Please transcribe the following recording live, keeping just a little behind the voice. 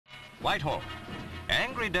Whitehall.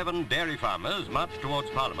 Angry Devon dairy farmers marched towards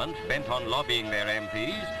Parliament, bent on lobbying their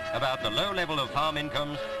MPs about the low level of farm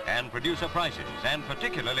incomes and producer prices, and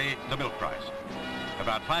particularly the milk price.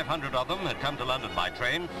 About 500 of them had come to London by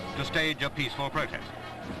train to stage a peaceful protest.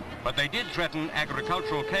 But they did threaten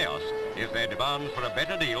agricultural chaos if their demands for a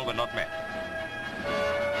better deal were not met.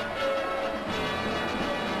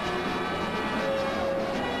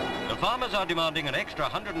 The farmers are demanding an extra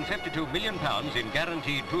 £152 million in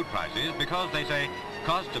guaranteed food prices because, they say,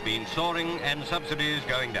 costs have been soaring and subsidies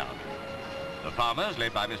going down. The farmers,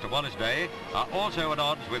 led by Mr Wallace, are also at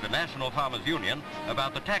odds with the National Farmers Union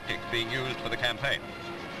about the tactics being used for the campaign.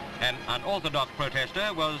 An unorthodox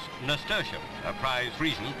protester was Nasturtium, a prize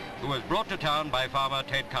Friesian, who was brought to town by farmer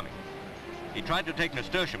Ted Cumming. He tried to take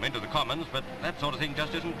Nasturtium into the Commons, but that sort of thing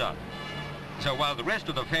just isn't done. So while the rest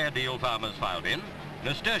of the fair deal farmers filed in,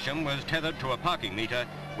 Nasturtium was tethered to a parking meter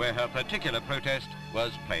where her particular protest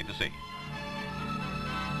was plain to see.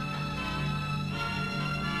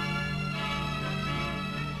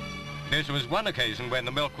 This was one occasion when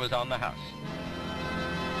the milk was on the house.